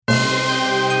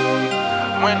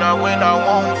When I want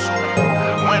to.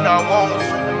 When I want to.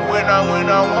 When I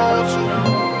want to.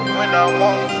 When I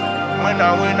want to. When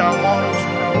I want to.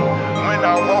 When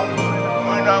I want to.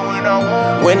 When I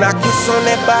want to. When I kiss on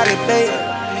that body, baby,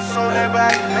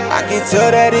 I can tell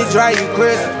that it drive you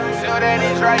crazy.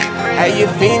 Hey, you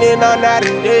fiending all night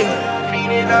and day.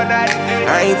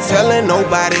 I ain't telling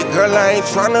nobody, girl, I ain't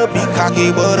tryna be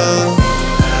cocky, but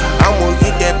I'ma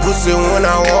get that pussy when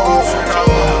I want to.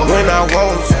 When I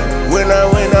want to. When I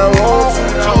want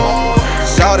to.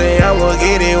 Shawty, I'ma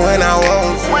get it when I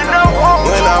want to. When I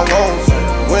want to.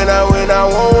 When I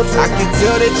want to. I can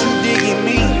tell that you digging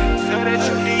me.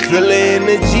 Feel the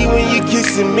energy when you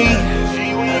kissing me.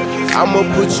 I'ma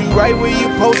put you right where you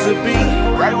supposed to be.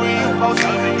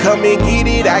 Come and get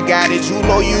it, I got it. You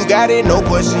know you got it, no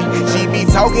question. She be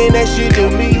talking that shit to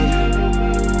me.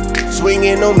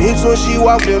 Swinging them hips when she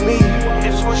walk to me.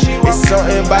 It's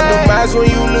something about them eyes when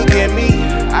you look at me.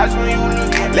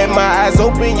 Let my eyes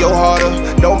open your heart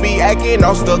up. Don't be acting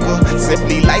all stuck up.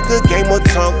 Simply like a game of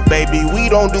tongue, baby. We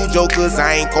don't do jokers.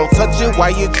 I ain't gon' touch it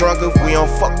while you're drunk. If we don't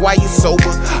fuck while you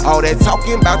sober. All that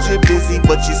talking about you busy,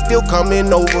 but you still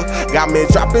coming over. Got me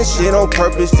dropping shit on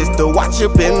purpose just to watch you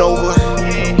bend over.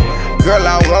 Girl,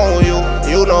 I want you.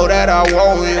 You know that I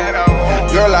want you.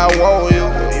 Girl, I want you.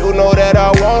 You know that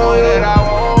I want you.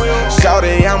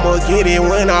 Shawty, I'ma get it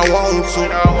when I want to.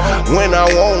 When I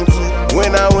want to.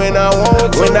 When I want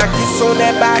to. When I kiss on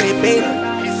that body, baby,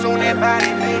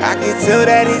 I can tell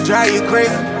that it drive you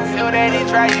crazy.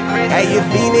 Hey, you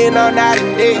fiending all night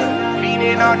and day.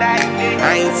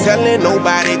 I ain't telling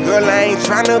nobody, girl, I ain't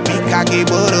tryna be cocky,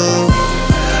 but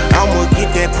I'ma get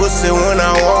that pussy when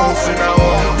I want to.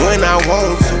 When I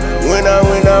want to. When I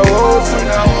want to.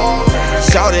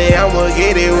 Shawty, I'ma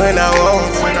get it when I want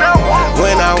to.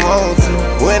 When I want to.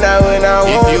 When I want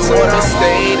to. If you wanna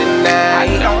stay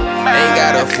tonight, ain't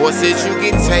gotta force it, you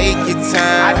can take your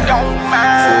time.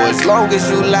 For as long as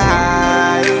you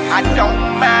like, do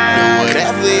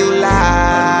whatever you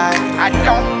like.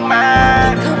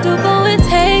 Get comfortable and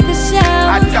take a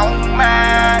shower.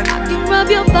 I can rub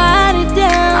your body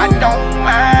down.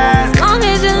 As long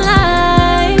as you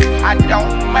like, do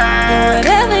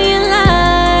whatever you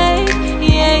like.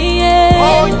 Yeah, yeah.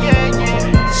 Oh,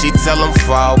 yeah. She tell him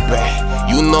fall back.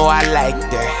 You know I like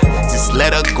that. Just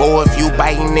let her go if you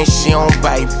biting and she don't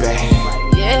bite back.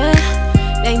 Yeah,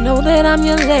 they know that I'm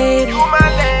your lady.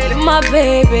 You're my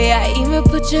baby, I even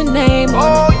put your name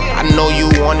on it. I know you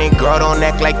want it, girl, don't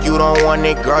act like you don't want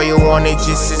it. Girl, you want it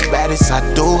just as bad as I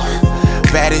do.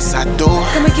 Bad as I do.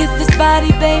 Come and kiss this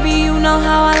body, baby, you know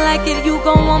how I like it. You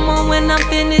gon' want more when I'm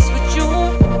finished with you.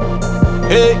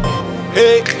 Hey,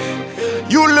 hey,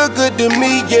 you look good to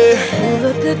me, yeah. You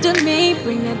look good to me,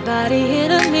 bring that body here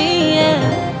to me,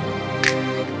 yeah.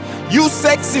 You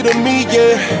sexy to me,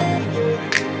 yeah.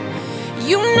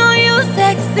 You know you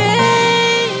sexy.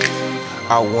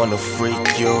 I wanna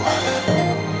freak you.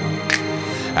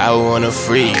 I wanna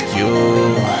freak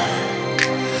you.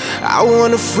 I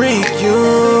wanna freak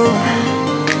you.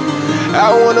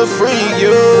 I wanna freak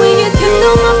you. When you kiss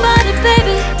on my body,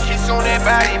 baby, Kiss on that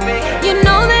body, baby. you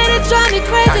know that it drive me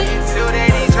crazy.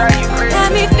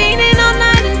 Got me feeling all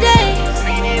night and day.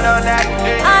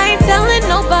 I ain't telling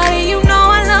nobody, you know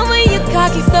I love when you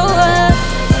cocky so up.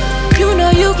 You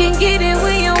know you can get it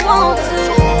when you want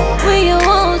to. When you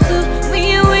want to. When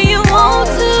you want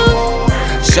to.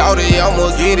 Shawty,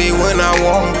 I'ma get it when I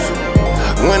want to.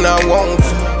 When I want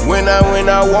to. When I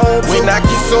want to. When I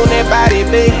kiss on that body,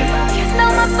 baby, Kiss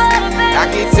on my body, baby. I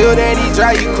can tell that he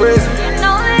drive you crazy. You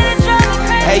know that it drive me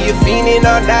crazy. Hey, you fiending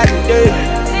all night and day.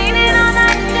 Feeling all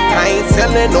night and day. I ain't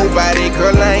telling nobody,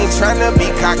 girl, I ain't tryna be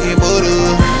cocky, but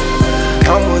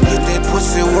I'ma get that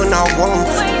pussy when I want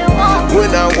to. When you want to.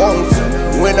 When I want to.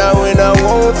 When I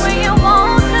want to. When you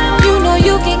want to. You know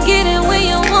you can get